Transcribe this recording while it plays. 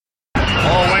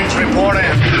report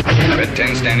in. Red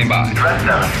 10 standing by. Red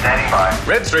 7 standing by.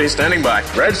 Red 3 standing by.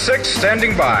 Red 6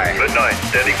 standing by. Red 9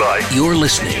 standing by. You're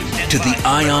listening to the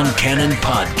Ion Cannon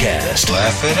Podcast.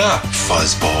 Laugh it up,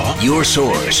 fuzzball. Your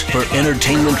source for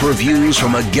entertainment reviews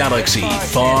from a galaxy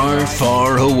far,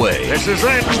 far away. This is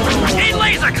it. Hey,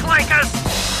 laser clankers!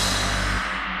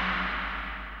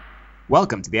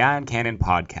 Welcome to the Ion Cannon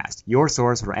Podcast, your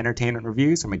source for entertainment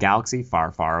reviews from a galaxy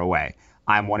far, far away.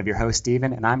 I'm one of your hosts,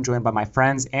 Steven, and I'm joined by my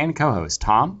friends and co-hosts,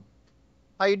 Tom.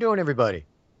 How you doing, everybody?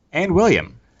 And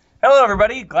William. Hello,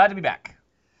 everybody. Glad to be back.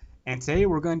 And today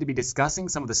we're going to be discussing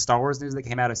some of the Star Wars news that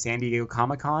came out of San Diego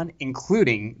Comic-Con,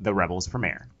 including the Rebels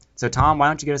premiere. So, Tom, why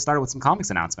don't you get us started with some comics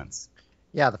announcements?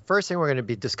 Yeah, the first thing we're going to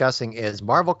be discussing is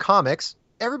Marvel Comics.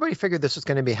 Everybody figured this was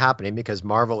going to be happening because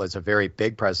Marvel is a very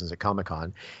big presence at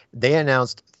Comic-Con. They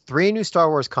announced 3 new Star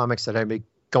Wars comics that are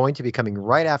going to be coming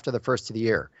right after the first of the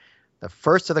year. The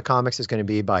first of the comics is going to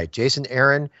be by Jason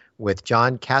Aaron with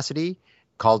John Cassidy,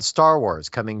 called Star Wars,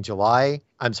 coming January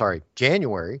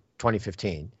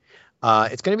 2015.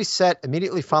 It's going to be set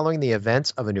immediately following the events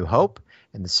of A New Hope,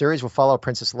 and the series will follow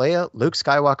Princess Leia, Luke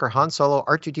Skywalker, Han Solo,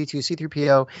 R2-D2,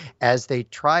 C-3PO as they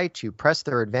try to press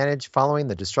their advantage following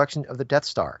the destruction of the Death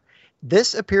Star.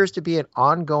 This appears to be an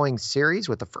ongoing series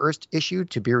with the first issue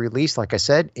to be released, like I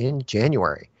said, in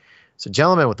January. So,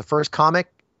 gentlemen, with the first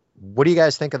comic, what do you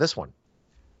guys think of this one?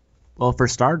 Well, for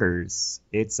starters,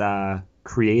 it's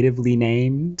creatively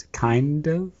named, kind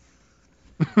of.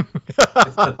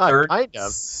 It's the third Kind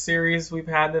of. series we've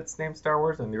had that's named Star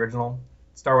Wars, and the original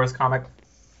Star Wars comic.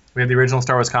 We had the original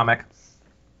Star Wars comic,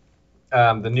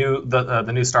 the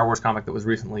new Star Wars comic that was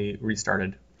recently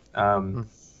restarted, following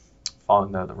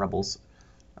the Rebels,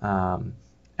 and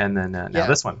then now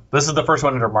this one. This is the first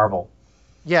one under Marvel.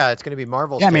 Yeah, it's going to be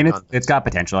Marvel's. Yeah, I mean, take on it's got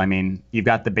potential. I mean, you've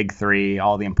got the big 3,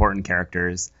 all the important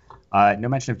characters. No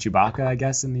mention of Chewbacca, I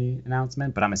guess, in the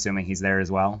announcement, but I'm assuming he's there as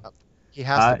well. He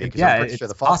has to be, because yeah, I'm pretty it's sure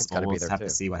the Falcon's possible. got to We'll be there, just have too.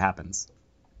 to see what happens.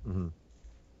 Mm-hmm.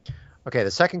 Okay,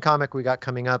 the second comic we got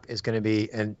coming up is going to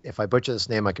be, and if I butcher this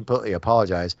name, I completely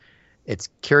apologize. It's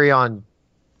Kieron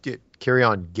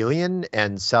Gillian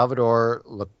and Salvador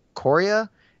Lacoria.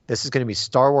 This is going to be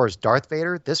Star Wars Darth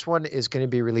Vader. This one is going to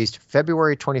be released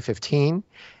February 2015,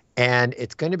 and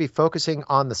it's going to be focusing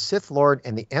on the Sith Lord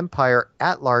and the Empire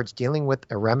at large dealing with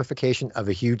a ramification of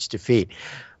a huge defeat.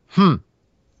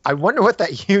 I wonder what that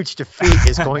huge defeat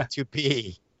is going to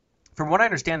be. From what I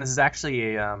understand, this is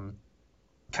actually a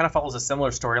kind of follows a similar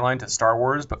storyline to Star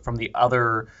Wars, but from the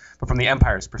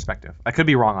Empire's perspective. I could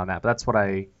be wrong on that, but that's what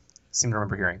I seem to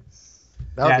remember hearing.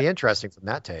 That would be interesting from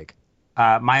that take.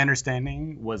 My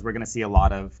understanding was we're going to see a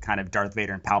lot of kind of Darth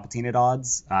Vader and Palpatine at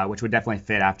odds, which would definitely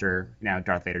fit after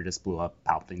Darth Vader just blew up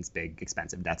Palpatine's big,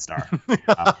 expensive Death Star.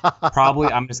 Probably,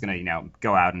 I'm just going to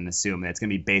go out and assume that it's going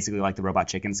to be basically like the Robot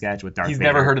Chicken sketch with Darth Vader. He's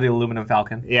never heard of the Aluminum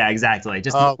Falcon. Yeah, exactly.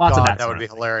 Just lots of that. That would be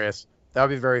hilarious. That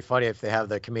would be very funny if they have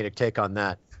the comedic take on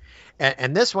that.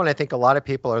 And this one, I think a lot of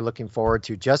people are looking forward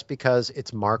to just because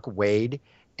it's Mark Waid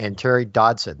and Terry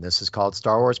Dodson. This is called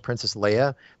Star Wars Princess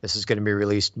Leia. This is going to be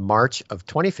released March of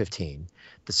 2015.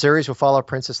 The series will follow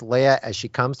Princess Leia as she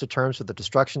comes to terms with the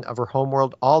destruction of her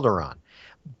homeworld Alderaan.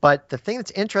 But the thing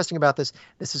that's interesting about this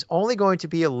is only going to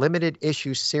be a limited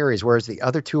issue series, whereas the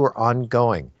other 2 are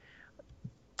ongoing.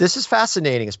 This is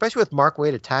fascinating, especially with Mark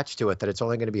Waid attached to it, that it's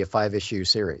only going to be a 5-issue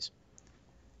series.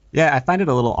 Yeah, I find it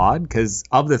a little odd because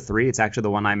of the 3, it's actually the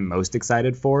one I'm most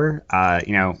excited for.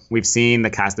 We've seen the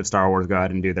cast of Star Wars go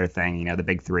out and do their thing, the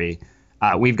big 3.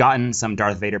 We've gotten some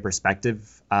Darth Vader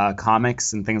perspective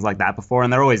comics and things like that before,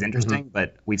 and they're always interesting,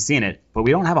 but we've seen it. But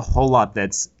we don't have a whole lot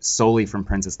that's solely from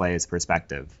Princess Leia's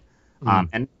perspective.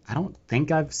 And I don't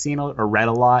think I've seen or read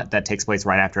a lot that takes place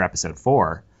right after Episode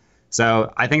 4.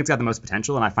 So I think it's got the most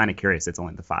potential, and I find it curious it's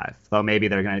only the 5. Though maybe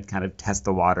they're going to kind of test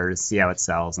the waters, see how it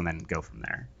sells, and then go from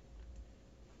there.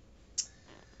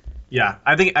 Yeah,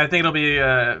 I think it'll be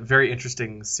a very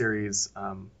interesting series.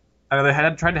 I know they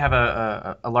had tried to have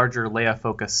a larger Leia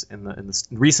focus in the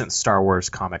recent Star Wars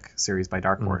comic series by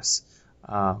Dark Horse,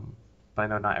 but I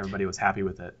know not everybody was happy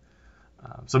with it.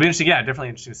 So it'll be interesting. Yeah, definitely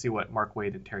interesting to see what Mark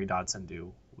Waid and Terry Dodson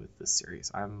do with this series.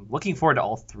 I'm looking forward to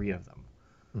all 3 of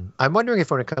them. I'm wondering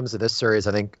if when it comes to this series,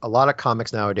 I think a lot of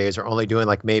comics nowadays are only doing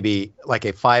maybe a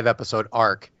 5-episode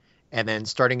arc, and then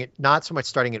not so much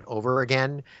starting it over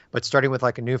again, but starting with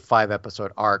a new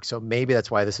 5-episode arc. So maybe that's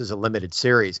why this is a limited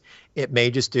series. It may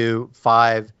just do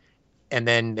 5, and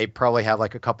then they probably have a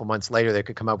couple months later, they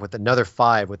could come up with another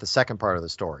 5 with the second part of the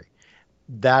story.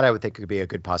 That I would think could be a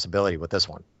good possibility with this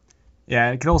one.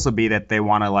 Yeah, it could also be that they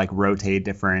want to rotate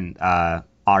different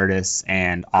artists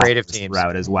and creative authors teams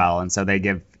throughout as well, and so they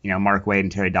give Mark Waid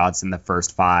and Terry Dodson the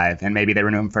first 5, and maybe they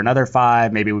renew them for another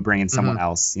 5. Maybe we bring in someone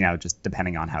else, just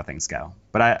depending on how things go.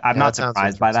 But I'm not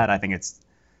surprised by that. I think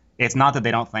it's not that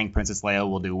they don't think Princess Leia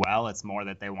will do well. It's more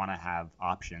that they want to have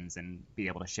options and be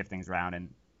able to shift things around and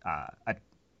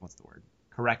what's the word?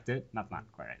 Correct it? Not quite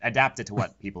right. Adapt it to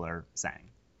what people are saying.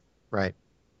 Right.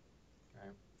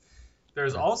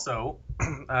 There's also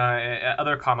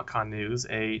other Comic-Con news,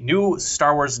 a new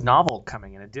Star Wars novel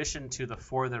coming in addition to the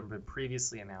 4 that have been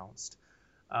previously announced.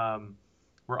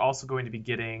 We're also going to be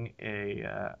getting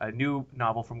a new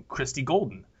novel from Christy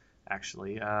Golden,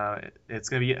 actually. It's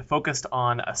going to be focused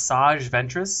on Asajj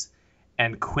Ventress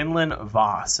and Quinlan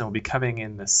Vos, and will be coming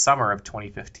in the summer of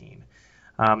 2015.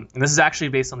 And this is actually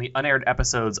based on the unaired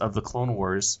episodes of The Clone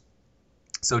Wars.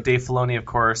 So Dave Filoni, of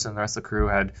course, and the rest of the crew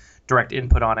had direct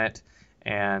input on it.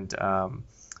 And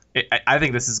I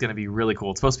think this is going to be really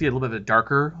cool. It's supposed to be a little bit of a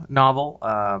darker novel,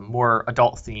 more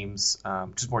adult themes,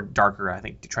 just more darker, I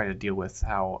think, to try to deal with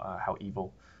how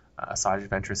evil Asajj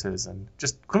Ventress is. And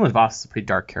just Quinlan Vos is a pretty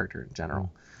dark character in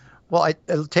general. Well,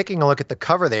 taking a look at the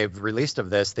cover they've released of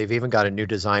this, they've even got a new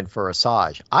design for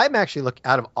Asajj. I'm actually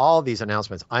out of all these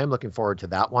announcements, I'm looking forward to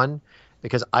that one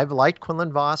because I've liked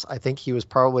Quinlan Vos. I think he was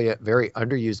probably a very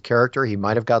underused character. He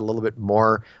might have got a little bit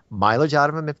more mileage out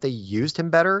of him if they used him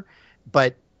better.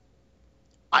 But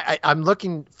I'm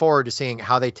looking forward to seeing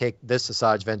how they take this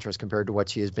Asajj Ventress compared to what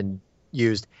she has been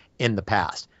used in the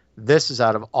past. This is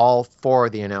out of all 4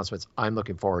 of the announcements I'm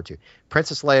looking forward to.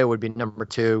 Princess Leia would be number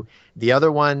 2. The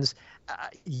other ones,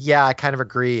 I kind of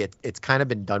agree. It's kind of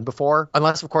been done before,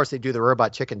 unless, of course, they do the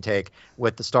robot chicken take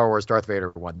with the Star Wars Darth Vader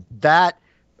one. That,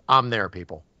 I'm there,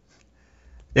 people.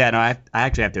 Yeah, no, I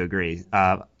actually have to agree.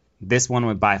 This one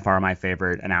was by far my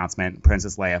favorite announcement,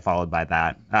 Princess Leia, followed by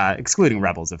that, excluding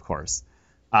Rebels, of course.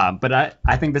 But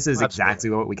I think this is exactly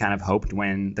what we kind of hoped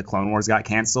when the Clone Wars got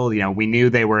canceled. We knew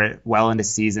they were well into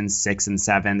seasons 6 and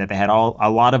 7, that they had a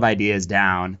lot of ideas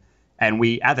down. And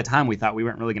at the time, we thought we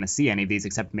weren't really going to see any of these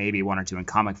except maybe 1 or 2 in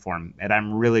comic form. And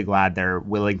I'm really glad they're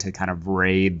willing to kind of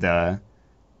raid the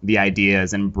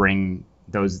ideas and bring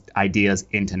those ideas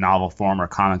into novel form or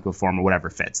comic book form or whatever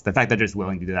fits. The fact that they're just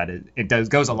willing to do that,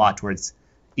 goes a lot towards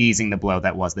easing the blow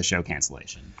that was the show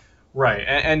cancellation. Right,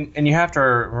 and you have to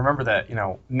remember that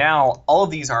now all of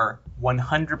these are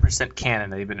 100% canon.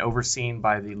 They've been overseen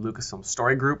by the Lucasfilm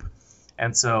Story Group,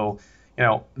 and so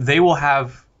they will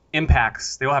have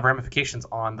impacts. They will have ramifications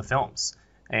on the films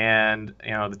and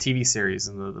the TV series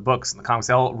and the books and the comics.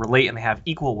 They all relate and they have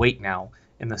equal weight now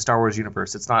in the Star Wars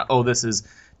universe. It's not this is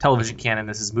television canon,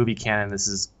 this is movie canon, this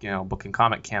is book and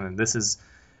comic canon. This is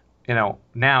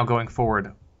now going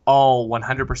forward all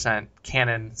 100%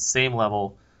 canon, same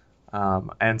level.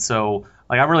 And so,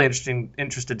 I'm really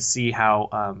interested to see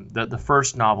how the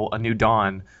first novel, A New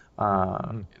Dawn,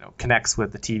 connects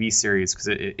with the TV series because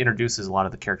it introduces a lot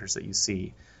of the characters that you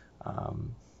see. Yeah,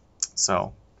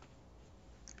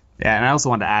 and I also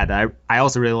wanted to add, I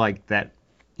also really like that,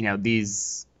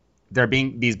 these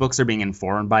books are being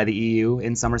informed by the EU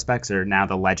in some respects, or now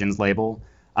the Legends label.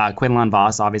 Quinlan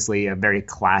Vos, obviously a very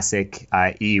classic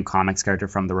EU comics character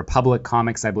from the Republic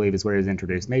comics, I believe, is where he was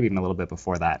introduced, maybe even a little bit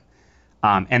before that.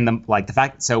 And the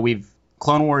fact, so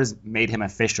Clone Wars made him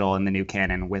official in the new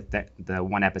canon with the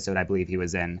 1 episode I believe he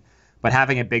was in. But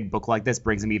having a big book like this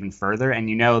brings him even further. And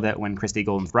that when Christy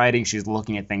Golden's writing, she's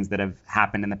looking at things that have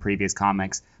happened in the previous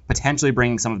comics, potentially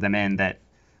bringing some of them in that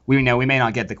we may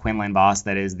not get the Quinlan Vos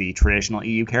that is the traditional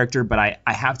EU character, but I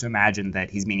have to imagine that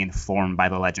he's being informed by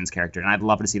the Legends character. And I'd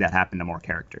love to see that happen to more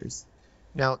characters.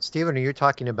 Now, Stephen, are you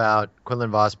talking about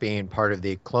Quinlan Vos being part of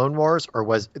the Clone Wars, or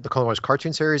was the Clone Wars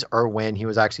cartoon series, or when he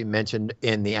was actually mentioned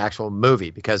in the actual movie?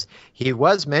 Because he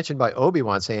was mentioned by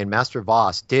Obi-Wan saying Master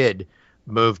Vos did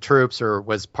move troops or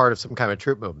was part of some kind of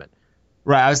troop movement.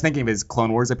 Right, I was thinking of his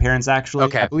Clone Wars appearance, actually.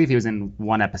 Okay. I believe he was in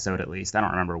 1 episode at least. I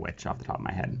don't remember which off the top of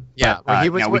my head. Yeah, but,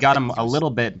 we got him a little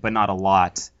bit, but not a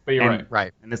lot. But you're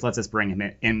right. And this lets us bring him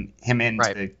into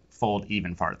right. the fold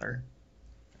even farther.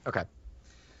 Okay.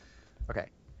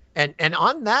 And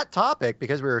on that topic,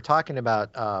 because we were talking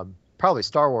about probably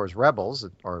Star Wars Rebels,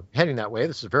 or heading that way,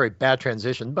 this is a very bad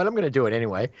transition, but I'm going to do it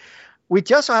anyway. We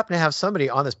just so happen to have somebody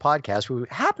on this podcast who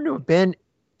happened to have been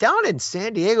down in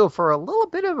San Diego for a little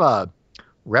bit of a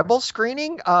Rebel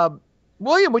screening.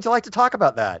 William, would you like to talk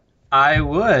about that? I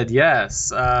would, yes.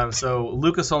 So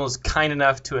Lucasfilm was kind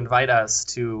enough to invite us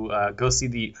to go see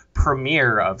the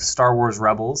premiere of Star Wars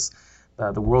Rebels,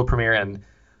 the world premiere, and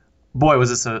boy, was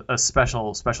this a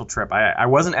special trip. I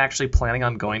wasn't actually planning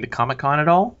on going to Comic-Con at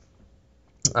all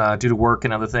due to work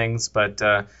and other things, but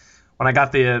when I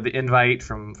got the invite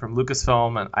from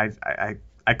Lucasfilm, and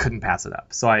I couldn't pass it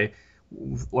up. So I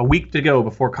a week to go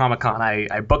before Comic-Con,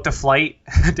 I booked a flight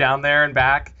down there and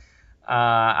back.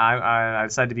 I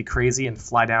decided to be crazy and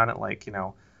fly down at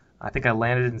I think I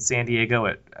landed in San Diego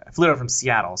I flew down from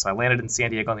Seattle, so I landed in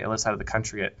San Diego on the other side of the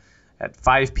country at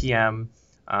 5 p.m.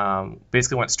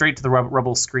 Basically went straight to the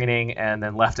Rebels screening and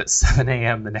then left at 7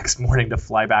 a.m. the next morning to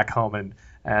fly back home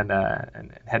and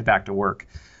head back to work.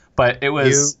 But it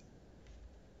was...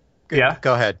 Yeah.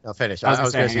 Go ahead. I'll finish. I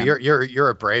was going to say you're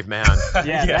a brave man.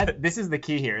 This is the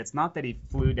key here. It's not that he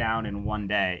flew down in one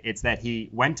day. It's that he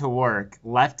went to work,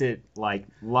 left at like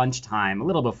lunchtime, a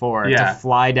little before, to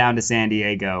fly down to San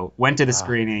Diego. Went to the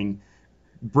screening.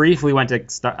 Briefly went to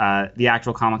the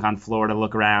actual Comic-Con floor to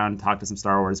look around, talk to some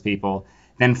Star Wars people.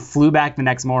 Then flew back the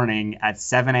next morning at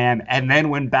 7 a.m. and then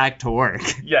went back to work.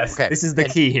 Yes. Okay. This is the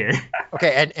key here.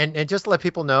 Okay, and just to let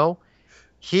people know,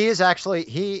 he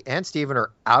and Steven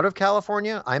are out of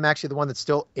California. I'm actually the one that's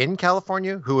still in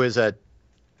California, who is a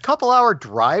couple-hour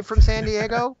drive from San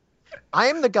Diego. I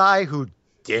am the guy who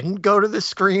didn't go to the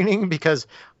screening because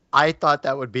I thought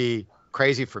that would be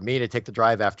crazy for me to take the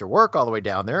drive after work all the way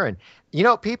down there. And,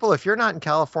 people, if you're not in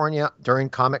California during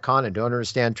Comic-Con and don't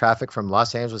understand traffic from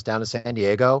Los Angeles down to San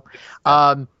Diego,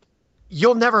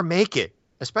 you'll never make it,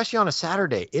 especially on a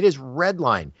Saturday. It is red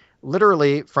line.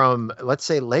 Literally from, let's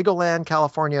say, Legoland,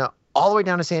 California, all the way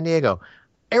down to San Diego.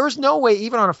 There was no way,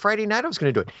 even on a Friday night, I was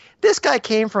going to do it. This guy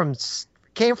came from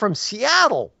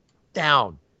Seattle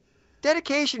down.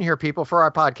 Dedication here, people, for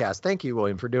our podcast. Thank you,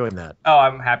 William, for doing that. Oh,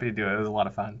 I'm happy to do it. It was a lot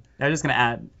of fun. I was just going to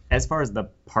add, as far as the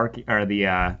park or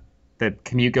the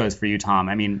commute goes for you, Tom.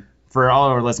 I mean, for all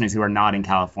our listeners who are not in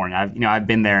California, I've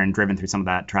been there and driven through some of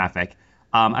that traffic.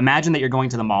 Imagine that you're going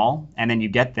to the mall and then you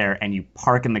get there and you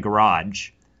park in the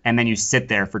garage. And then you sit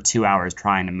there for 2 hours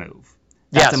trying to move.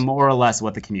 That's more or less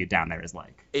what the commute down there is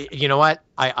like. You know what?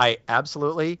 I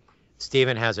absolutely,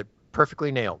 Steven has it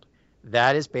perfectly nailed.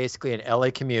 That is basically an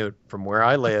LA commute from where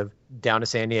I live down to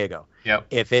San Diego. Yep.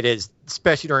 If it is,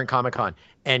 especially during Comic-Con.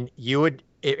 And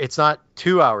it's not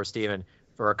 2 hours, Steven.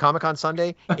 For a Comic-Con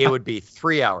Sunday, it would be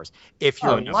 3 hours. If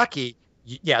you're lucky,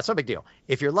 it's no big deal.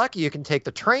 If you're lucky, you can take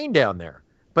the train down there.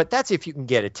 But that's if you can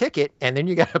get a ticket, and then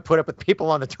you got to put up with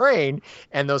people on the train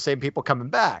and those same people coming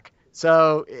back.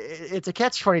 So it's a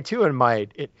catch-22 in my.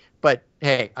 But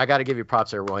hey, I got to give you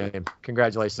props there, William.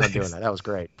 Congratulations on doing that. That was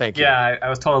great. Thank you. Yeah, I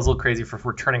was told I was a little crazy for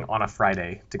returning on a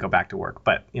Friday to go back to work,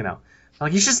 but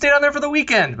like you should stay down there for the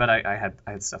weekend. But I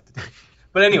had stuff to do.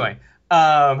 But anyway,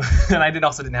 and I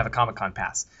also didn't have a Comic-Con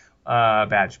pass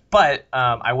badge, but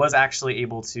I was actually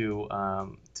able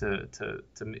to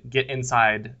get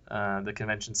inside the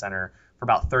convention center for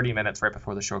about 30 minutes right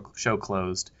before the show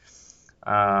closed.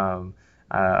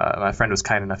 My friend was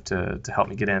kind enough to help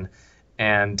me get in,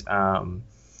 and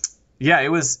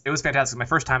it was fantastic. My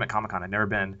first time at Comic-Con. I'd never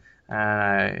been.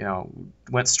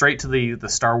 Went straight to the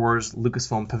Star Wars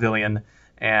Lucasfilm Pavilion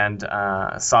and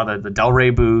saw the Del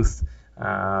Rey booth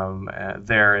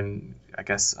there, and I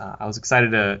guess I was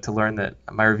excited to learn that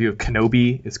my review of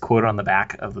Kenobi is quoted on the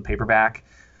back of the paperback.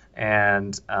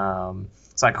 And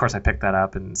so, of course, I picked that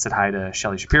up and said hi to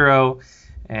Shelley Shapiro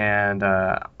and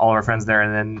all of our friends there,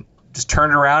 and then just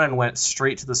turned around and went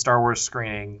straight to the Star Wars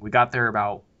screening. We got there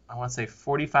about, I want to say,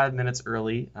 45 minutes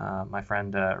early, my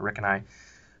friend Rick and I.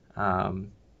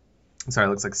 Sorry, it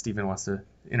looks like Steven wants to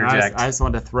interject. I just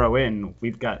wanted to throw in,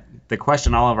 we've got the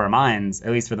question all of our minds,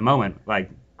 at least for the moment. Like,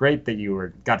 great that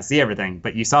you got to see everything,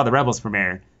 but you saw the Rebels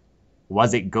premiere.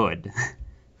 Was it good?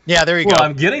 Yeah, there you go. Well,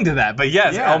 I'm getting to that, but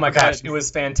yes. Oh my gosh, it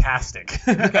was fantastic.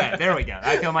 Okay, there we go.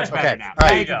 I feel much better now. All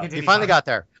right, you finally got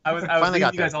there. I was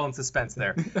leaving you guys all in suspense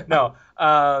there. No,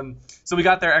 so we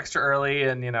got there extra early,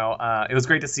 and it was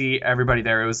great to see everybody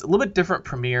there. It was a little bit different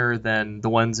premiere than the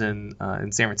ones in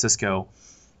San Francisco,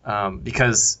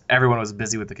 because everyone was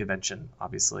busy with the convention.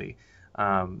 Obviously,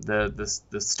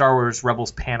 the Star Wars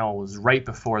Rebels panel was right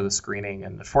before the screening,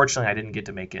 and unfortunately, I didn't get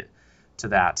to make it to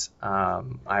that.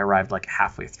 I arrived like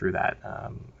halfway through that,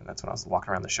 and that's when I was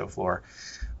walking around the show floor.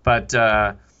 But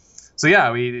so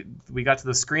yeah, we got to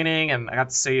the screening, and I got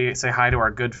to say hi to our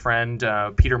good friend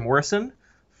Peter Morrison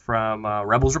from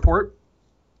Rebels Report.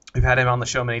 We've had him on the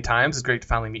show many times. It's great to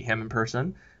finally meet him in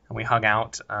person, and we hung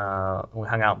out.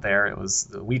 There. It was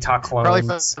the We Talk Clones. Probably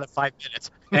for 5 minutes.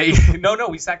 No,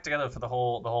 we sat together for the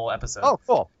whole episode. Oh,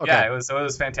 cool. Okay. Yeah, it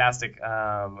was fantastic.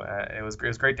 It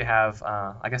was great to have.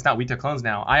 I guess not We Talk Clones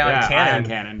now. Ion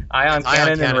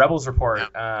Cannon and Rebels Report.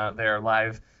 They're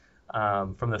live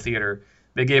from the theater.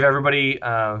 They gave everybody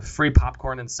free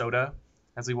popcorn and soda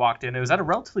as we walked in. It was at a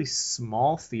relatively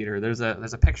small theater. There's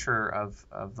a picture of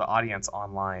the audience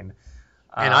online.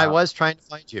 And I was trying to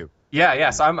find you. Yeah.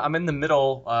 So I'm in the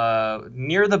middle,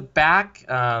 near the back.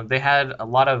 They had a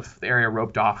lot of the area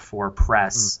roped off for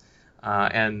press,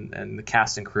 and the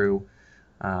cast and crew.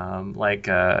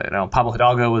 Pablo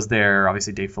Hidalgo was there.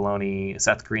 Obviously, Dave Filoni,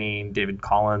 Seth Green, David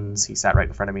Collins. He sat right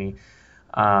in front of me.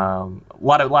 A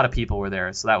lot of people were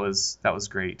there, so that was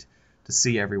great to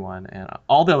see everyone, and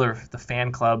all the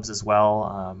fan clubs as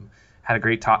well. Had a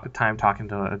great time talking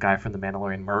to a guy from the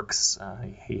Mandalorian Mercs.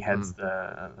 He heads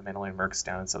the Mandalorian Mercs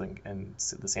down in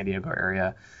the San Diego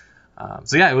area.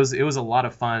 So yeah, it was a lot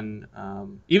of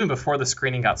fun, even before the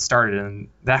screening got started, and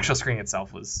the actual screening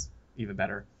itself was even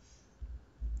better.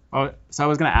 Oh, so I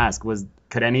was going to ask,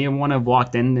 could anyone have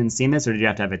walked in and seen this, or did you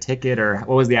have to have a ticket, or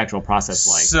what was the actual process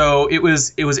like? So it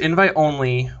was invite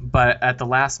only, but at the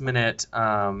last minute,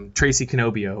 Tracy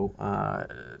Canobio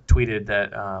tweeted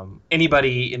that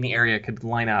anybody in the area could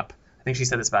line up. I think she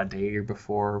said this about a day or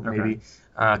before, maybe,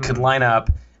 could line up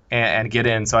and get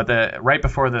in. So right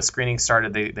before the screening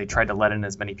started, they tried to let in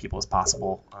as many people as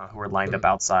possible who were lined up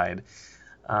outside,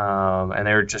 and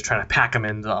they were just trying to pack them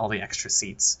into all the extra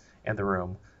seats in the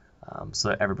room. So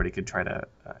that everybody could try to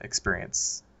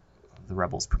experience the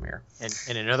Rebels premiere.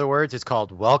 And in other words, it's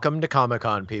called Welcome to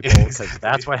Comic-Con, people, because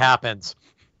that's what happens.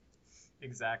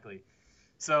 Exactly.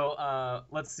 So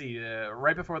let's see.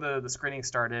 Right before the screening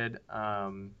started,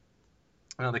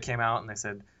 they came out and they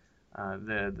said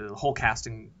the whole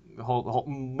casting,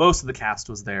 most of the cast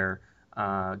was there.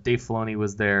 Dave Filoni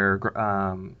was there.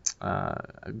 Greg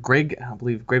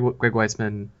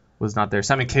Weitzman was not there.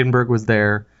 Simon Kinberg was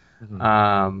there.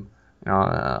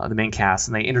 The main cast,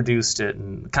 and they introduced it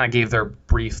and kind of gave their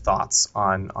brief thoughts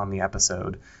on the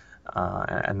episode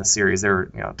and the series. They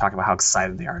were talking about how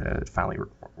excited they are to finally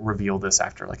reveal this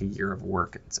after like a year of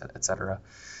work, et cetera.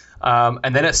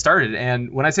 And then it started,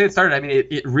 and when I say it started, I mean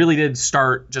it really did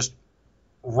start just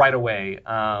right away.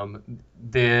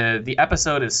 The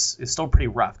episode is still pretty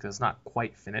rough because it's not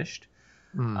quite finished.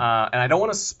 And I don't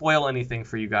want to spoil anything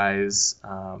for you guys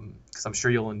because I'm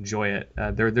sure you'll enjoy it.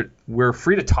 We're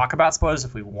free to talk about spoilers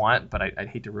if we want, but I'd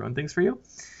hate to ruin things for you.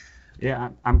 Yeah,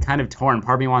 I'm kind of torn.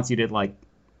 Part of me wants you to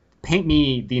paint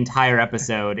me the entire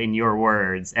episode in your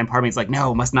words, and part of me is like,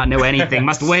 no, must not know anything,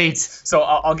 must wait. So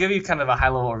I'll give you kind of a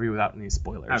high-level overview without any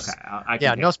spoilers.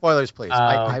 Okay. No spoilers, please.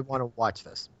 I want to watch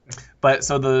this. But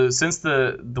so since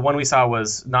the one we saw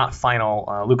was not final,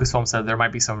 Lucasfilm said there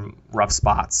might be some rough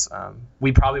spots.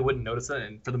 We probably wouldn't notice it,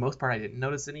 and for the most part, I didn't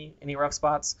notice any rough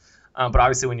spots. But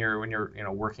obviously, when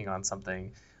you're working on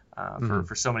something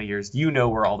for so many years,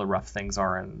 where all the rough things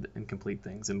are and incomplete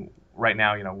things. And right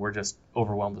now, we're just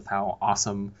overwhelmed with how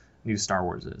awesome new Star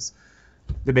Wars is.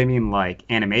 Do they mean like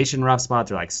animation rough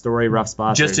spots or like story rough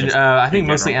spots? I think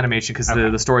mostly animation because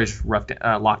the story's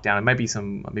locked down. It might be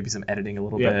maybe some editing a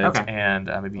little bit, and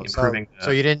maybe improving.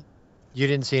 So you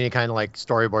didn't see any kind of like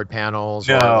storyboard panels?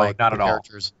 No, or like not at all.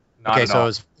 Characters? Not at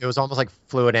all. It was almost like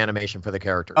fluid animation for the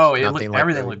characters. Oh,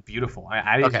 everything looked beautiful.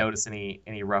 I didn't notice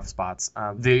any rough spots.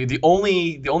 The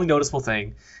only noticeable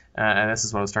thing, and this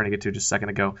is what I was starting to get to just a second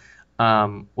ago,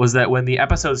 was that when the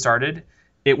episode started,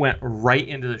 it went right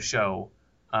into the show.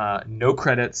 No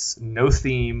credits, no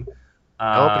theme,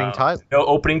 no opening title. No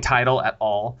opening title at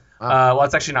all. Wow. Well,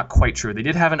 that's actually not quite true. They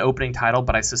did have an opening title,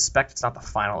 but I suspect it's not the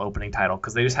final opening title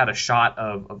because they just had a shot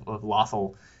of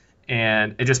Lothal,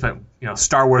 and it just went,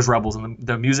 Star Wars Rebels, and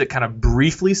the music kind of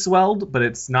briefly swelled, but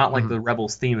it's not like the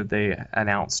Rebels theme that they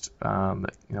announced,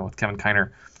 with Kevin Kiner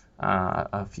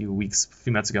a few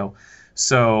months ago.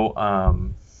 So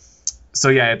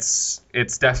yeah, it's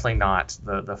definitely not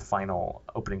the final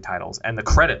opening titles, and the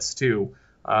credits too.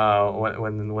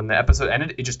 When the episode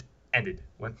ended, it just ended.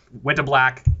 Went to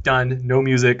black, done. No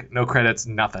music, no credits,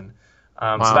 nothing.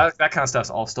 Wow. So that kind of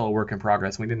stuff's all still a work in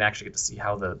progress. We didn't actually get to see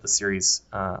how the series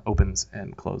opens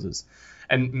and closes,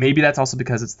 and maybe that's also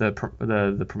because it's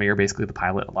the premiere, basically the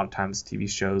pilot. A lot of times TV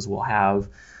shows will have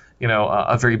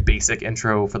a very basic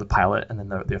intro for the pilot, and then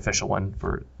the official one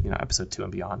for episode 2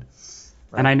 and beyond.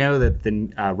 Right. And I know that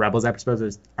the Rebels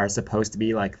episodes are supposed to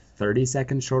be like 30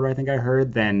 seconds shorter, I think I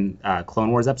heard, than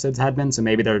Clone Wars episodes had been. So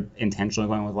maybe they're intentionally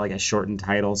going with like a shortened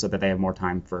title so that they have more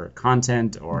time for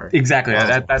content or... Exactly.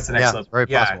 That's the next level. Very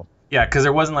possible. Yeah, because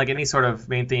there wasn't like any sort of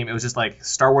main theme. It was just like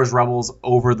Star Wars Rebels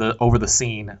over the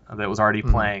scene that was already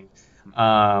playing.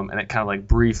 And it kind of like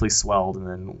briefly swelled and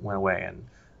then went away and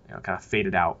kind of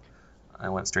faded out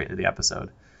and went straight into the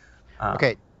episode.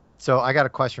 Okay. So I got a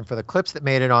question for the clips that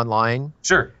made it online.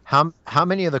 Sure. How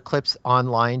many of the clips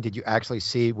online did you actually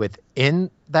see within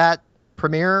that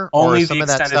premiere? Only or some the of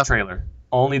that extended stuff? trailer.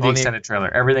 Only the extended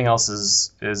trailer. Everything else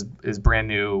is brand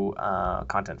new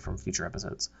content from future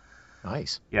episodes.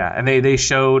 Nice. Yeah, and they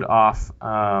showed off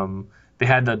they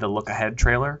had the look ahead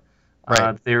trailer.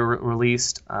 Right. They were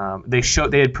released. They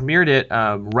had premiered it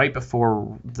right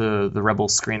before the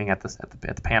Rebels screening at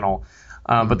the panel,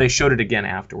 but they showed it again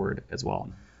afterward as well.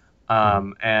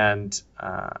 And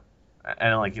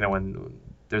like, you know, when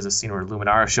there's a scene where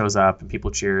Luminara shows up and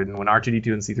people cheered, and when R2D2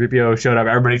 and C-3PO showed up,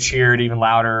 everybody cheered even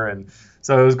louder, and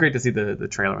so it was great to see the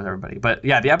trailer with everybody. But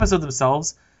yeah, the episodes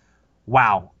themselves,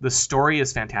 wow, the story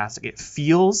is fantastic. It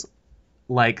feels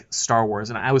like Star Wars,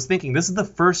 and I was thinking this is the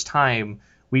first time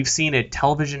we've seen a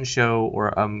television show or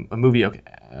a movie. Okay,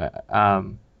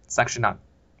 it's actually not.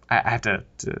 I have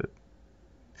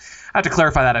to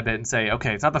clarify that a bit and say,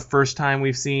 okay, it's not the first time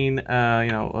we've seen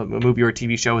a movie or a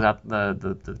TV show without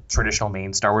the traditional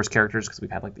main Star Wars characters, because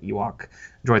we've had like the Ewok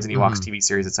droids and Ewoks TV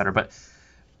series, etc. But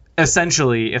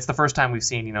essentially, it's the first time we've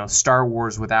seen Star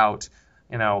Wars without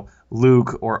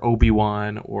Luke or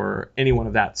Obi-Wan or anyone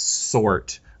of that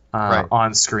sort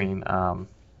on screen.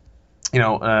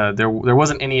 There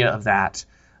wasn't any of that.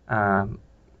 I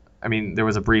mean, there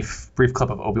was a brief clip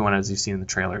of Obi-Wan, as you've seen in the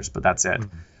trailers, but that's it.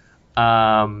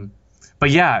 But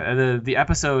yeah, the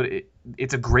episode,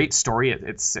 it's a great story.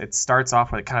 It starts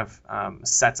off where it kind of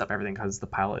sets up everything, because the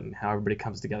pilot and how everybody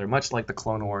comes together, much like the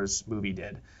Clone Wars movie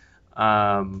did.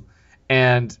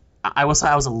 And I was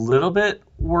a little bit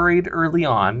worried early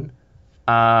on,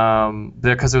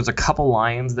 because there was a couple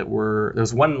lines there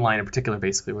was one line in particular,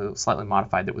 basically, where it was slightly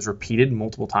modified, that was repeated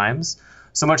multiple times,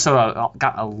 so much so I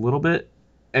got a little bit,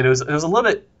 and it was a little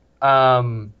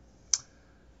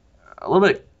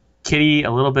bit kiddie, a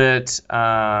little bit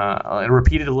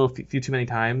repeated a few too many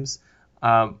times,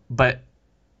 but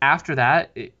after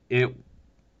that,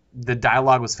 the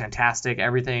dialogue was fantastic.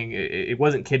 Everything, it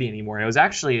wasn't kiddie anymore. It was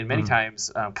actually in many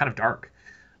times kind of dark,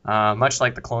 much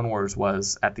like the Clone Wars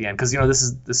was at the end, because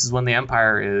this is when the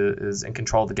Empire is in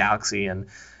control of the galaxy, and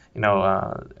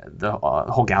the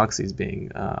whole galaxy is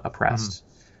being oppressed.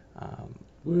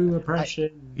 Woo,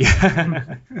 oppression.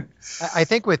 Yeah. I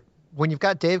think when you've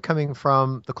got Dave coming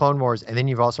from the Clone Wars, and then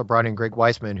you've also brought in Greg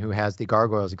Weisman, who has the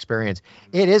Gargoyles experience,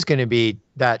 it is going to be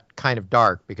that kind of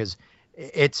dark, because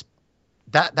it's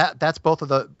that's both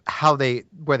of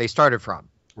where they started from.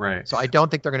 Right. So I don't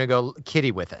think they're going to go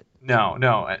kiddie with it. No,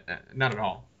 not at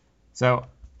all. So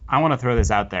I want to throw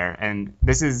this out there, and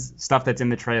this is stuff that's in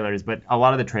the trailers, but a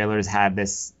lot of the trailers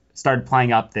started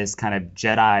playing up this kind of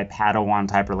Jedi Padawan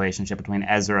type relationship between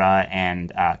Ezra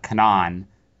and Kanan,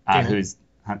 who's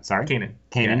sorry, Kanan.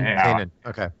 Kanan.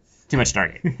 Okay. Too much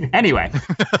Stargate. Anyway,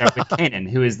 so with Kanan,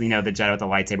 who is the Jedi with the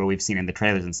lightsaber we've seen in the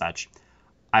trailers and such.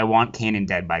 I want Kanan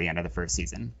dead by the end of the first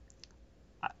season.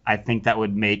 I think that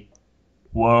would make.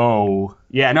 Whoa.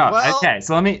 Yeah. No. Well, okay.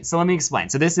 So let me explain.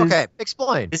 So this is. Okay.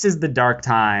 Explain. This is the dark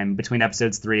time between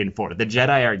episodes 3 and 4. The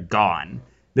Jedi are gone.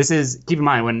 This is, keep in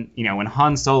mind, when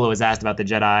Han Solo is asked about the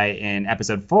Jedi in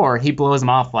episode 4, he blows them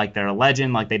off like they're a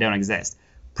legend, like they don't exist.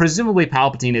 Presumably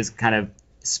Palpatine is kind of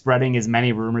spreading as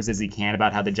many rumors as he can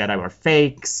about how the Jedi were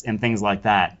fakes and things like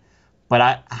that.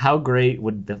 But how great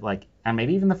would and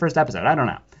maybe even the first episode, I don't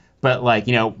know. But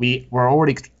we're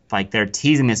already they're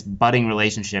teasing this budding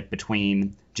relationship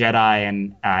between Jedi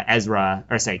and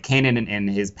Kanan and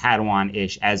his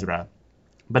Padawan-ish Ezra.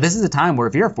 But this is a time where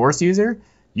if you're a Force user,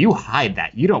 you hide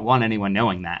that. You don't want anyone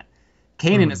knowing that.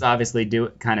 Kanan is obviously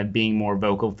kind of being more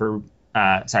vocal for,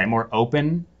 more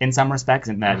open in some respects,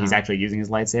 in that he's actually using his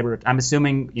lightsaber. I'm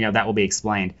assuming, that will be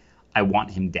explained. I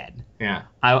want him dead. Yeah.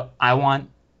 I want,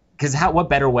 because what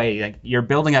better way? You're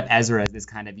building up Ezra as this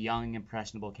kind of young,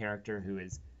 impressionable character who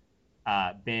has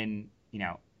been,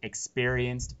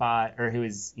 experienced by, or who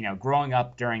is, growing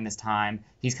up during this time.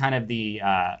 He's kind of the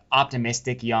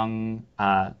optimistic young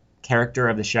character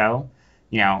of the show.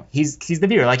 He's the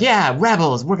viewer, yeah,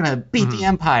 rebels, we're gonna beat the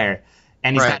Empire,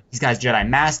 and he's got his Jedi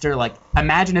Master.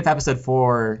 Imagine if episode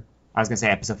 4, I was gonna say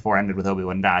episode 4 ended with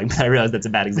Obi-Wan dying, but I realized that's a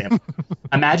bad example.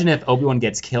 Imagine if Obi-Wan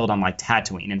gets killed on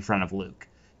Tatooine in front of Luke,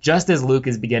 just as Luke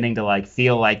is beginning to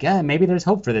feel maybe there's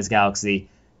hope for this galaxy.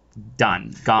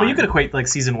 Done, gone. Well, you could equate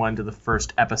season 1 to the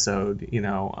first episode,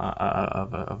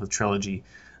 of a trilogy,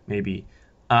 maybe.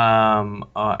 And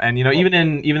even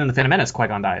in the Phantom Menace,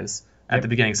 Qui-Gon dies at the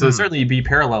beginning, so there'd certainly be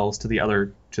parallels to the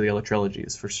other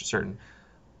trilogies for certain.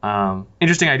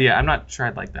 Interesting idea. I'm not sure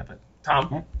I'd like that, but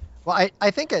Tom. Well,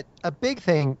 I think a big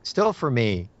thing still for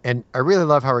me, and I really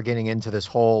love how we're getting into this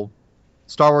whole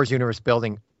Star Wars universe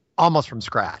building almost from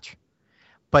scratch,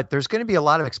 but there's going to be a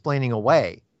lot of explaining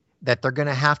away that they're going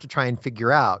to have to try and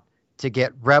figure out to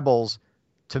get Rebels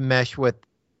to mesh with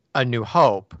A New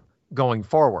Hope going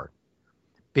forward.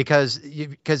 Because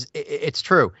it's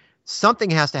true. Something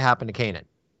has to happen to Kanan.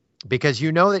 Because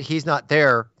that he's not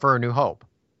there for A New Hope.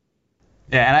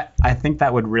 Yeah, and I think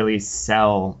that would really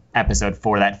sell episode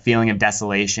 4, that feeling of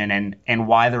desolation and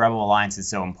why the Rebel Alliance is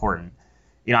so important.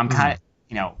 I'm kind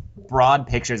of, broad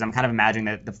pictures, I'm kind of imagining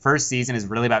that the first season is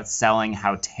really about selling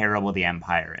how terrible the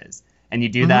Empire is. And you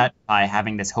do that by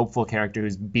having this hopeful character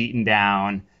who's beaten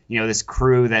down, this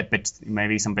crew that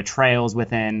maybe some betrayals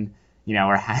within,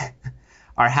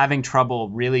 are having trouble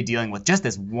really dealing with just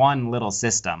this one little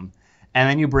system. And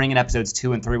then you bring in episodes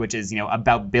 2 and 3, which is,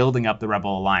 about building up the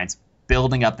Rebel Alliance,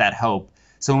 building up that hope.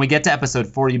 So when we get to episode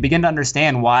 4, you begin to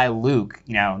understand why Luke,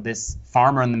 this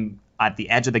farmer at the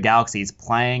edge of the galaxy, is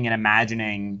playing and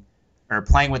imagining, or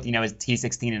playing with, his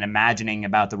T-16 and imagining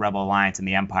about the Rebel Alliance and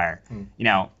the Empire.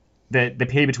 The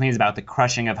period between is about the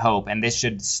crushing of hope, and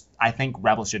I think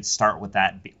Rebels should start with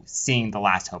that, seeing the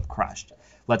last hope crushed.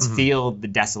 Let's feel the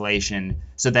desolation,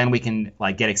 so then we can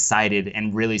get excited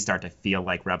and really start to feel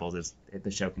like Rebels as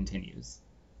the show continues.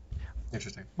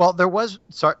 Interesting. Well, there was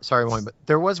sorry, Wayne, but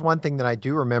there was one thing that I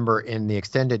do remember in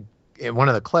one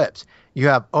of the clips. You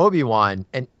have Obi-Wan,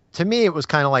 and to me, it was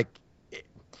kind of like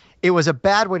it was a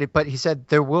bad way but he said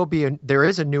there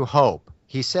is a new hope.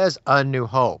 He says a new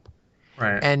hope.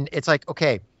 Right. And it's like,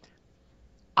 okay,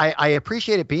 I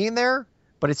appreciate it being there,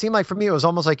 but it seemed like for me, it was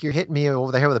almost like you're hitting me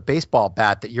over the head with a baseball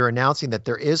bat, that you're announcing that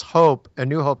there is hope, a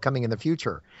new hope coming in the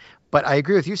future. But I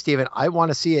agree with you, Stephen. I want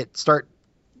to see it start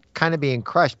kind of being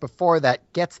crushed before that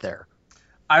gets there.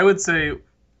 I would say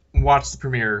watch the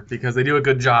premiere, because they do a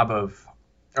good job of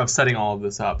setting all of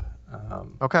this up.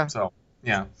 Okay. So,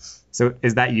 yeah. So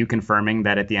is that you confirming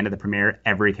that at the end of the premiere,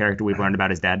 every character we've learned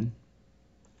about is dead?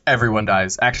 Everyone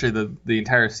dies. Actually, the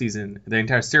entire season, the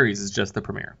entire series is just the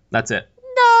premiere. That's it.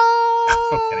 No.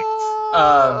 I'm kidding.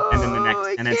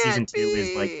 And then season 2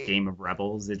 is like Game of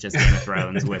Rebels. It's just Game of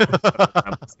Thrones with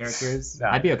Rebels characters. No.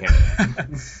 I'd be okay with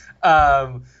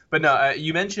that. But no,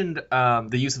 you mentioned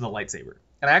the use of the lightsaber.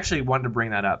 And I actually wanted to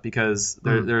bring that up because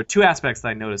there are two aspects that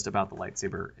I noticed about the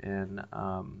lightsaber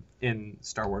in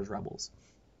Star Wars Rebels.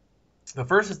 The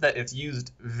first is that it's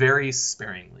used very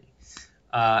sparingly.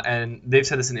 And they've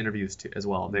said this in interviews too, as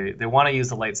well. They want to use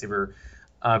the lightsaber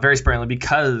very sparingly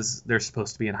because they're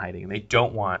supposed to be in hiding, and they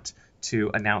don't want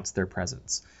to announce their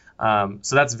presence.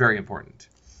 So that's very important.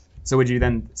 So would you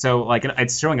then? So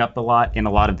it's showing up a lot in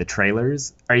a lot of the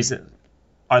trailers.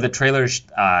 Are the trailers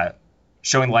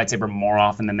showing the lightsaber more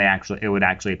often than it would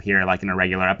actually appear like in a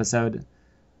regular episode?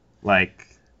 Are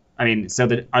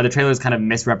the trailers kind of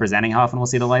misrepresenting how often we'll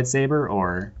see the lightsaber,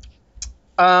 or?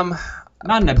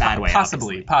 Not in a bad way.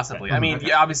 Possibly. Right. I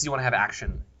mean, obviously you want to have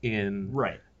action in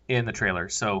the trailer,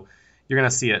 so you're gonna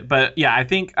see it. But yeah, I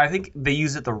think they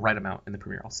use it the right amount in the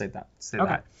premiere. I'll say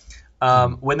that.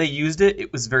 When they used it,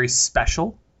 it was very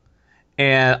special,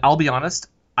 and I'll be honest,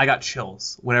 I got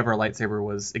chills whenever a lightsaber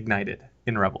was ignited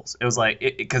in Rebels. It was like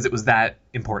because it was that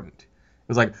important. It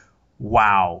was like,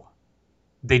 wow,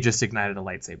 they just ignited a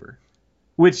lightsaber,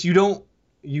 which you don't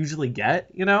usually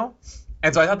get,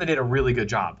 And so I thought they did a really good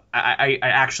job. I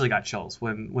actually got chills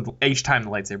when each time the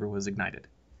lightsaber was ignited.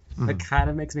 That kind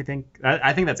of makes me think.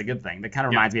 I think that's a good thing. That kind of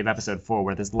reminds me of Episode 4,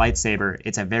 where this lightsaber,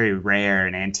 it's a very rare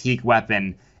and antique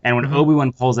weapon, and when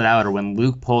Obi-Wan pulls it out or when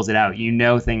Luke pulls it out,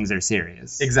 things are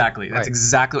serious. Exactly. That's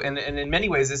exactly. And in many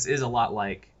ways, this is a lot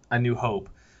like A New Hope,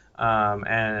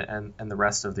 and the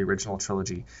rest of the original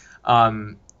trilogy.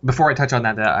 Before I touch on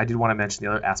that, I did want to mention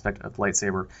the other aspect of the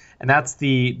lightsaber, and that's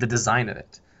the design of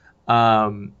it.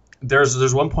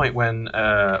 There's one point when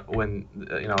the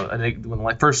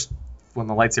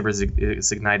lightsaber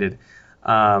is ignited,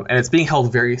 and it's being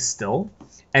held very still,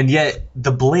 and yet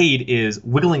the blade is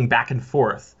wiggling back and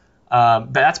forth.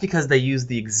 But that's because they use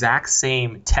the exact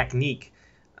same technique,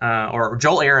 or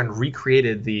Joel Aaron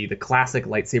recreated the classic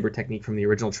lightsaber technique from the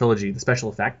original trilogy, the special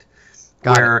effect,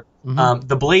 where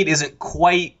the blade isn't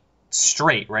quite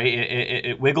straight, right?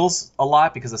 It wiggles a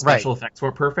lot because the special effects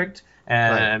were perfect.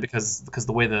 And because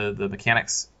the way the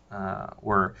mechanics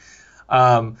were,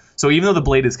 so even though the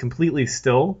blade is completely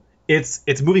still,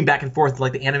 it's moving back and forth.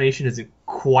 Like the animation isn't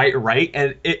quite right,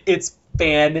 and it's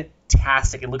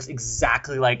fantastic. It looks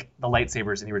exactly like the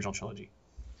lightsabers in the original trilogy.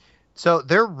 So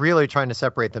they're really trying to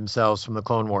separate themselves from the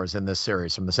Clone Wars in this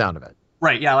series, from the sound of it.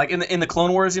 Right. Yeah. Like in the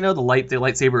Clone Wars, the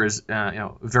lightsaber is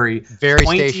very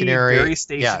pointy, stationary, very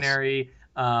stationary.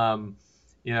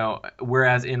 Yes.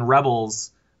 Whereas in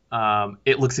Rebels,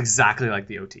 it looks exactly like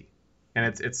the OT, and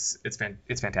it's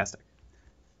fantastic.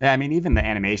 Yeah, I mean, even the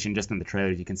animation just in the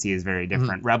trailers you can see is very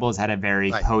different. Rebels had a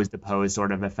very pose to pose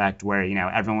sort of effect where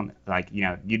everyone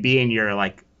you'd be in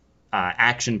your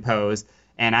action pose,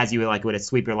 and as you would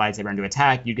sweep your lightsaber into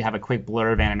attack, you'd have a quick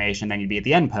blur of animation, then you'd be at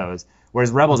the end pose.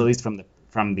 Whereas Rebels, at least from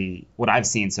from the what I've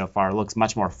seen so far, looks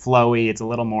much more flowy. It's a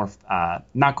little more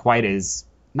not quite as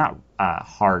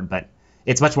hard, but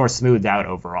it's much more smoothed out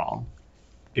overall.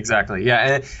 Exactly.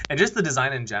 Yeah, and just the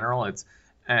design in general, it's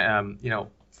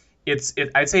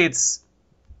I'd say it's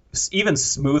even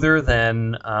smoother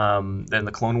than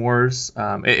the Clone Wars.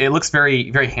 It looks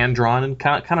very very hand drawn and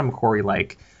kind of McQuarrie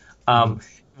like.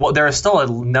 Well, there are still a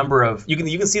number of you can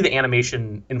see the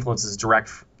animation influences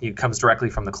it comes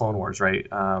directly from the Clone Wars, right?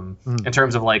 In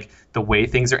terms of like the way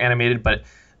things are animated, but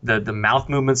the mouth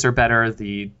movements are better.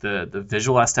 The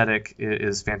visual aesthetic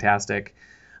is fantastic.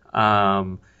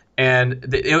 And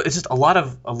it's just a lot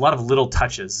of little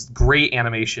touches, great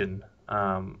animation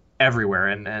everywhere,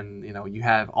 and you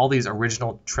have all these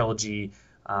original trilogy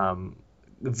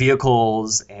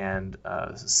vehicles and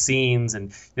scenes,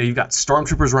 and you've got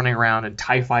stormtroopers running around and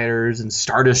TIE fighters and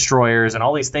Star Destroyers and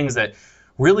all these things that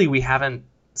really we haven't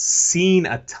seen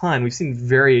a ton. We've seen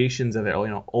variations of it,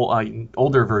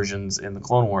 older versions in the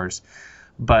Clone Wars,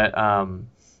 but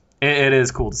it is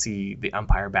cool to see the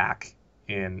Empire back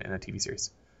in a TV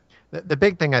series. The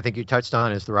big thing I think you touched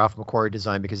on is the Ralph McQuarrie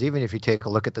design, because even if you take a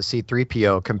look at the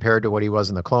C-3PO compared to what he was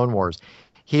in the Clone Wars,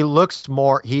 he looks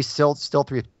more, he's still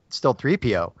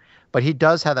 3PO, but he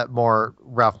does have that more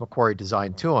Ralph McQuarrie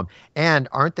design to him. And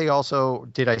aren't they also,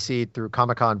 did I see through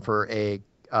Comic-Con for a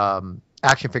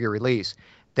action figure release,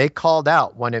 they called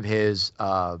out one of his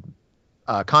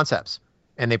concepts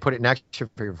and they put it in action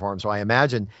figure form. So I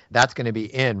imagine that's going to be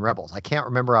in Rebels. I can't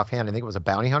remember offhand. I think it was a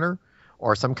bounty hunter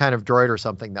or some kind of droid or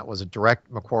something that was a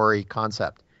direct McQuarrie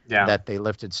concept that they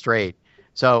lifted straight.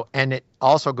 So, and it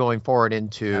also going forward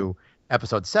into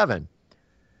Episode 7,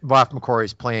 Ralph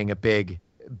McQuarrie's playing a big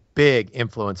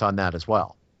influence on that as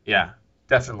well. Yeah,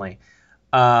 definitely.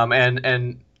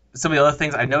 And some of the other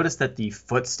things, I noticed that the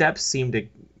footsteps seem to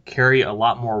carry a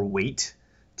lot more weight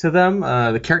to them.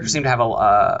 The characters seem to have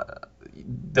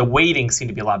the weighting seemed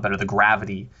to be a lot better, the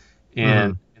gravity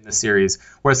in the series.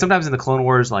 Whereas sometimes in the Clone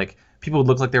Wars, like, people would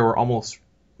look like they were almost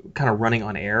kind of running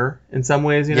on air in some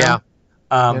ways, you know?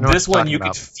 Yeah. This one, you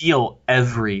could feel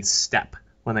every step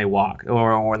when they walked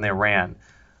or when they ran.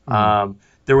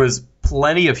 There was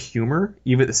plenty of humor.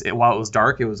 Even while it was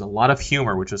dark, it was a lot of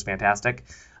humor, which was fantastic.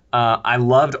 I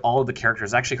loved all of the characters.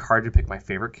 It's actually hard to pick my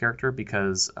favorite character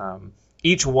because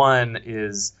each one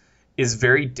is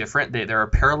very different. There are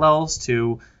parallels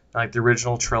to like the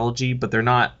original trilogy, but they're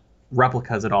not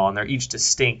replicas at all, and they're each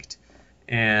distinct.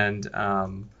 And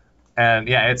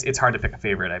yeah, it's hard to pick a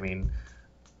favorite. I mean,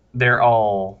 they're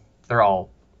all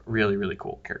really, really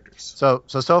cool characters.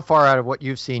 So far out of what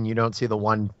you've seen, you don't see the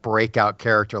one breakout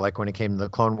character like when it came to the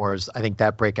Clone Wars. I think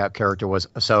that breakout character was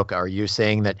Ahsoka. Are you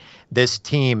saying that this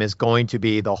team is going to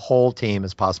be, the whole team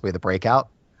is possibly the breakout?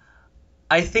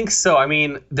 I think so. I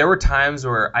mean, there were times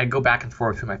where I go back and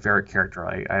forth with my favorite character.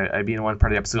 I'd be in one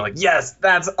part of the episode like, yes,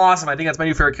 that's awesome. I think that's my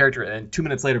new favorite character. And then 2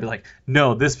 minutes later, be like,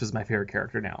 no, this was my favorite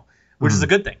character now, which is a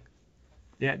good thing.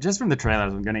 Yeah, just from the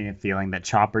trailers, I'm getting a feeling that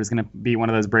Chopper is going to be one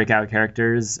of those breakout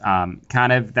characters.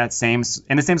 Kind of that same,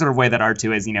 in the same sort of way that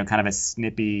R2 is, kind of a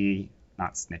snippy,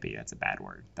 not snippy, that's a bad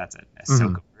word. That's a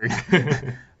Ahsoka word.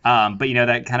 But,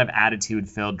 that kind of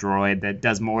attitude-filled droid that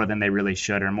does more than they really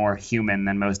should, or more human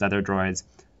than most other droids.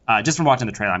 Just from watching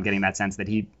the trailer, I'm getting that sense that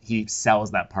he sells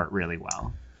that part really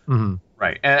well. Mm-hmm.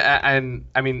 Right. And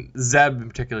I mean, Zeb in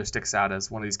particular sticks out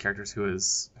as one of these characters who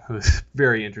is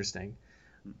very interesting.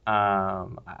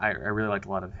 I really liked a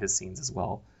lot of his scenes as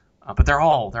well. But they're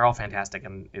all fantastic,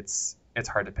 and it's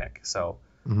hard to pick. So,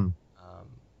 man,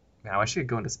 I wish I could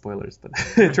go into spoilers, but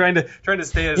trying to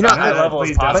stay as high level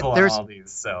as possible on all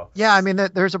these. So yeah, I mean,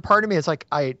 there's a part of me. It's like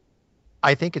I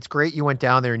think it's great you went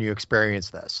down there and you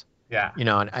experienced this. Yeah.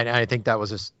 And I think that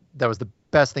was the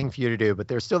best thing for you to do. But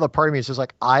there's still the part of me that's just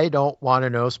like, I don't want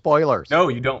to know spoilers. No,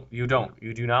 you don't. You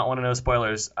do not want to know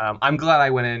spoilers. I'm glad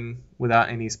I went in without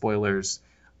any spoilers.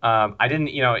 I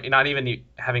didn't, not even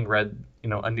having read,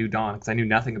 A New Dawn, because I knew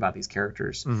nothing about these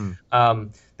characters.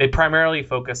 They primarily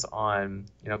focus on,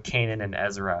 Kanan and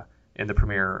Ezra in the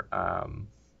premiere,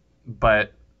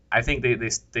 but I think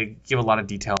they give a lot of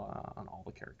detail on all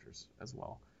the characters as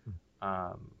well.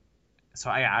 So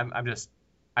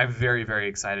I'm very, very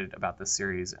excited about this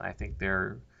series, and I think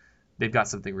they've got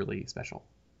something really special.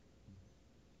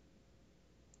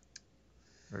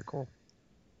 Very cool.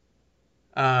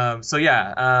 So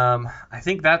yeah, I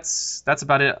think that's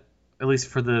about it, at least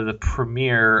for the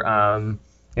premiere.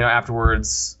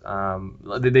 Afterwards,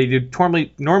 they do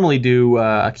normally do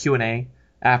a Q&A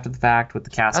after the fact with the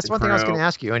cast. That's and one crew. thing I was going to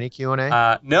ask you. Any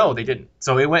Q&A? No, they didn't.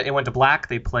 So it went to black.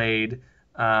 They played,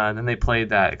 then they played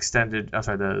that extended. I'm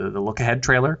sorry, the look ahead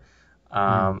trailer.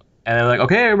 And they're like,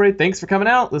 okay, everybody, thanks for coming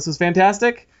out. This was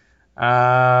fantastic.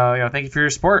 Thank you for your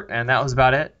support. And that was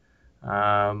about it.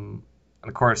 And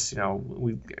of course,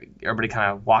 everybody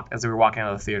kind of walked, as we were walking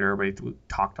out of the theater, everybody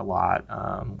talked a lot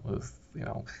with,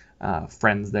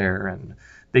 friends there. And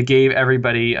they gave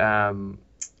everybody, I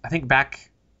think back,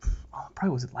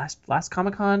 probably was it last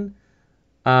Comic-Con?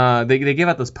 They gave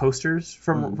out those posters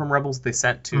from Rebels they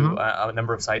sent to a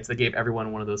number of sites. They gave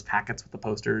everyone one of those packets with the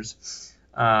posters.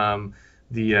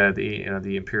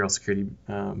 The Imperial Security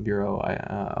Bureau.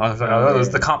 It was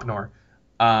the Compnor,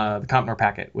 the Compnor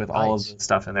packet with all of the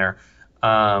stuff in there.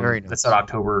 Very nice. That's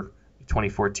October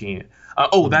 2014.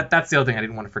 That's the other thing I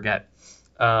didn't want to forget.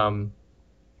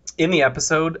 In the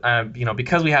episode,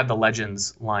 because we have the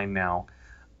Legends line now,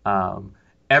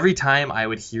 every time I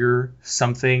would hear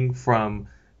something from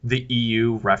the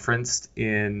EU referenced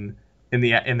in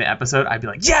the episode, I'd be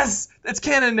like, yes, that's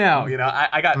canon now.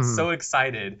 I got so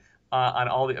excited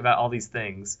about all these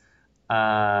things.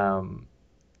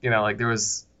 Like there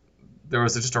was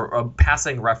just a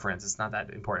passing reference. It's not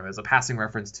that important. It was a passing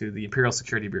reference to the Imperial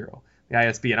Security Bureau, the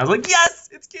ISB, and I was like, yes,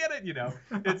 it's canon.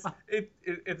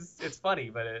 It's funny,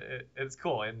 but it's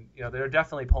cool, and they're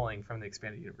definitely pulling from the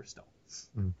expanded universe still.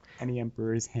 Any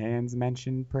Emperor's hands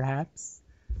mentioned, perhaps?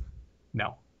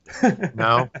 No.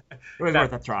 No. It was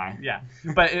worth a try. Yeah,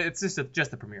 but it's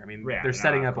just the premiere. I mean, they're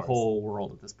setting up a whole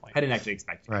world at this point. I didn't actually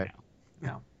expect it. Right.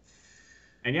 No.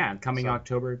 And yeah, coming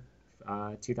October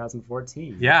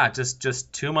 2014. Yeah,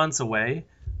 just 2 months away,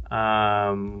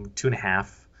 2.5,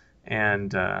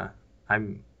 and I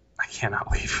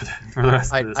cannot wait for the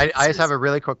rest of this. I just have a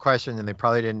really quick question, and they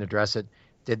probably didn't address it.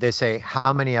 Did they say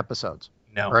how many episodes?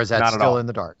 No, or is that not still in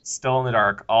the dark? Still in the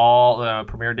dark. All the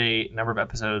premiere date, number of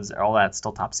episodes, all that's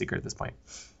still top secret at this point.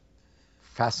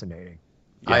 Fascinating.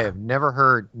 Yeah. I have never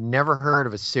heard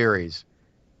of a series.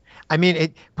 I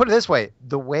mean, put it this way: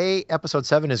 the way Episode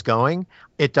 7 is going,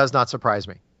 it does not surprise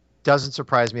me. Doesn't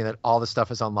surprise me that all the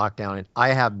stuff is on lockdown, and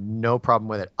I have no problem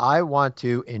with it. I want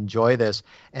to enjoy this,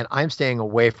 and I'm staying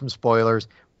away from spoilers,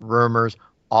 rumors,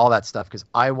 all that stuff, because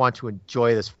I want to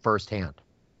enjoy this firsthand,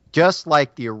 just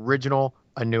like the original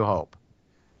A New Hope.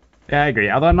 Yeah, I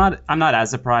agree. Although I'm not as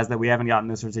surprised that we haven't gotten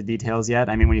those sorts of details yet.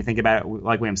 I mean, when you think about it,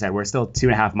 like William said, we're still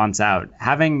 2.5 months out.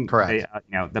 Having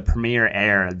the premiere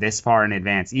air this far in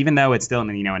advance, even though it's still in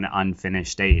an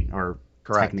unfinished state or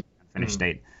technically unfinished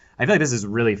state, I feel like this is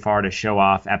really far to show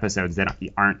off episodes that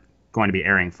aren't going to be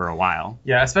airing for a while.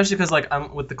 Yeah, especially because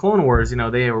with the Clone Wars,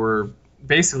 they were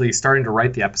basically starting to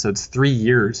write the episodes 3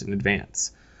 years in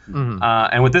advance.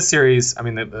 And with this series, I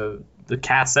mean, the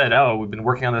cast said, "Oh, we've been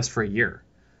working on this for a year."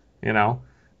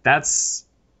 That's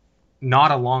not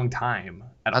a long time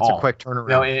at all. That's a quick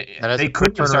turnaround. They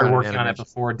couldn't have started working on it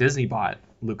before Disney bought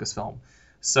Lucasfilm.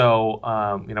 So,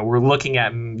 we're looking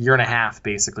at a year and a half,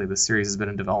 basically. The series has been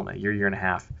in development, year and a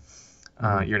half.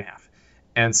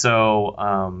 And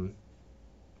so,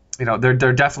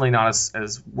 they're definitely not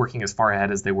as working as far ahead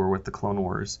as they were with the Clone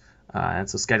Wars. And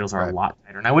so schedules are a lot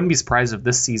tighter. And I wouldn't be surprised if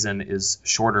this season is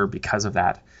shorter because of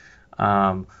that.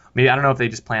 Maybe I don't know if they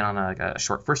just plan on a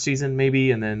short first season,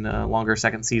 maybe, and then a longer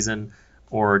second season,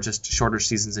 or just shorter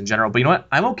seasons in general. But you know what?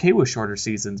 I'm okay with shorter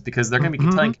seasons because they're going to be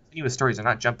telling continuous stories. They're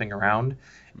not jumping around.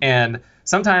 And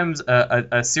sometimes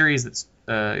a series that's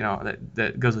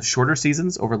that goes with shorter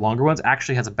seasons over longer ones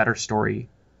actually has a better story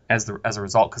as a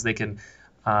result, because they can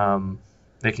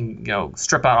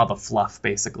strip out all the fluff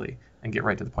basically and get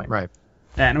right to the point. Right.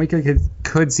 Yeah, and we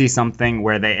could see something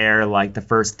where they air like the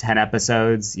first 10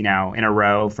 episodes, in a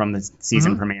row from the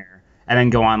season premiere, and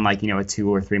then go on a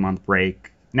 2 or 3 month break.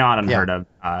 Not unheard of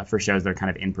for shows that are kind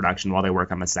of in production while they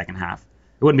work on the second half.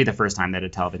 It wouldn't be the first time that a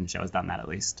television show has done that, at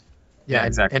least. Yeah,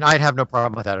 exactly. And I'd have no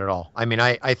problem with that at all. I mean,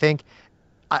 I think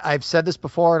I've said this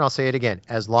before, and I'll say it again.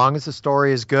 As long as the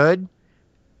story is good,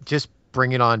 just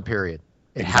bring it on, period.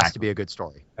 It has to be a good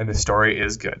story. And the story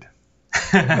is good.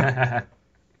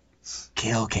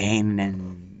 Kill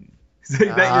Kanan.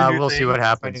 We'll see what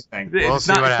happens. It's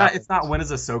not when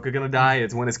is Ahsoka gonna die.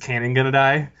 It's when is Kanan gonna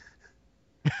die.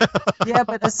 Yeah,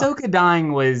 but Ahsoka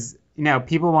dying was,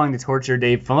 people wanting to torture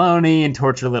Dave Filoni and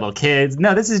torture little kids.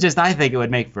 No, this is just, I think it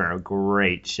would make for a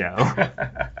great show. Man,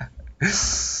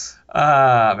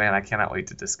 I cannot wait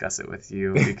to discuss it with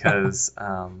you because,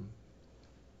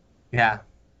 yeah.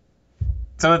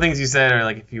 Some of the things you said are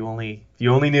like, if you only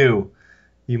knew,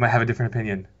 you might have a different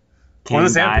opinion.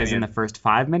 Kanan dies in the first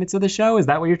 5 minutes of the show? Is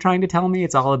that what you're trying to tell me?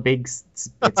 It's all a big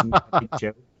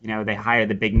joke. They hire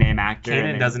the big name actor.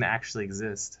 Kanan doesn't actually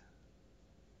exist.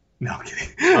 No, I'm kidding.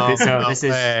 This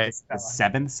is The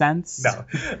Seventh Sense? No.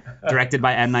 Directed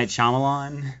by M. Night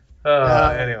Shyamalan?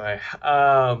 Anyway,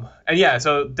 and yeah,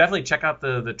 so definitely check out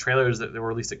the trailers that were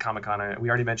released at Comic-Con. We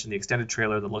already mentioned the extended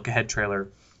trailer, the look-ahead trailer.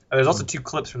 There's also 2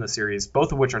 clips from the series,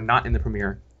 both of which are not in the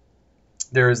premiere.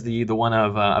 There is the one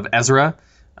of Ezra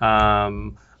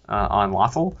on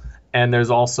Lothal, and there's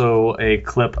also a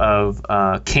clip of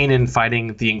Kanan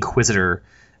fighting the Inquisitor.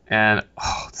 And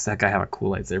does that guy have a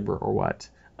cool lightsaber or what?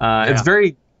 It's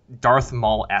very Darth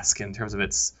Maul-esque in terms of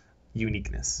its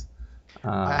uniqueness.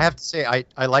 I have to say,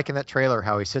 I like in that trailer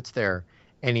how he sits there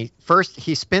and he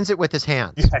spins it with his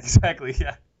hands. Yeah, exactly.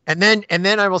 Yeah. And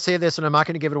then I will say this, and I'm not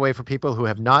going to give it away for people who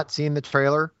have not seen the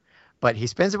trailer, but he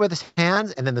spins it with his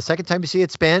hands, and then the second time you see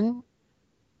it spin,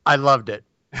 I loved it.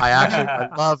 I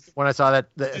loved when I saw it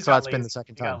spin the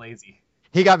second time. He got lazy.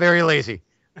 He got very lazy,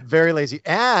 very lazy,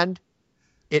 and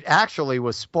it actually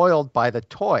was spoiled by the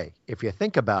toy, if you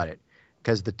think about it,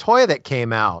 because the toy that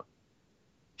came out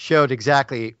showed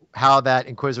exactly how that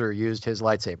Inquisitor used his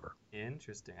lightsaber.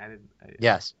 Interesting.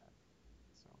 Yes.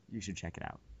 You should check it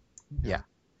out. Yeah.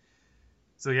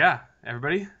 So yeah,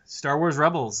 everybody, Star Wars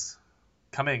Rebels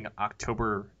coming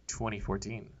October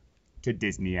 2014 to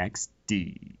Disney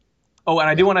XD. Oh, and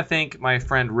I do want to thank my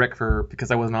friend Rick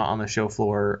because I was not on the show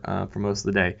floor for most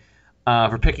of the day,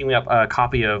 for picking me up a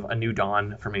copy of A New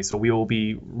Dawn for me. So we will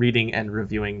be reading and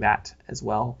reviewing that as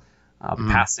well. I'll be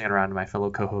passing it around to my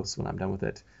fellow co-hosts when I'm done with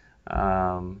it.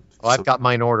 I've got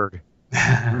mine ordered.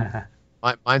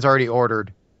 Mine's already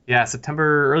ordered. Yeah,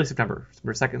 early September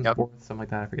 2nd, 4th, something like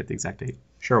that. I forget the exact date.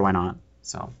 Sure, why not?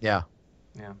 So yeah.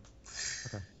 Okay.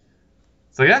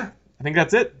 So yeah, I think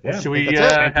that's it. Yeah, should we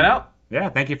head out? Yeah,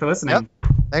 thank you for listening. Yep.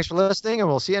 Thanks for listening, and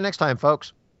we'll see you next time,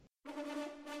 folks.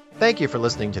 Thank you for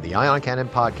listening to the Ion Cannon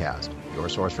Podcast, your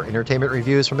source for entertainment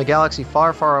reviews from a galaxy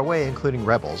far, far away, including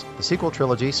Rebels, the sequel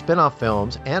trilogy, spin-off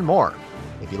films, and more.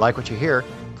 If you like what you hear,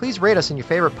 please rate us in your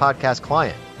favorite podcast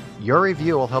client. Your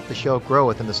review will help the show grow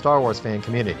within the Star Wars fan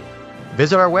community.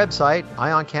 Visit our website,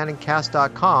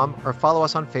 ioncanoncast.com, or follow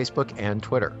us on Facebook and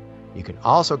Twitter. You can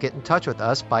also get in touch with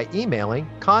us by emailing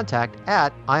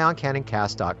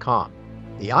contact@ioncanoncast.com.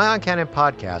 The Ion Cannon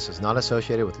Podcast is not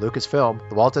associated with Lucasfilm,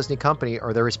 the Walt Disney Company,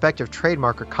 or their respective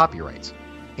trademark or copyrights.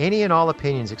 Any and all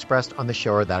opinions expressed on the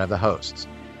show are that of the hosts.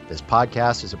 This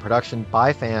podcast is a production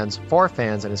by fans, for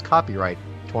fans, and is copyright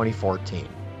 2014.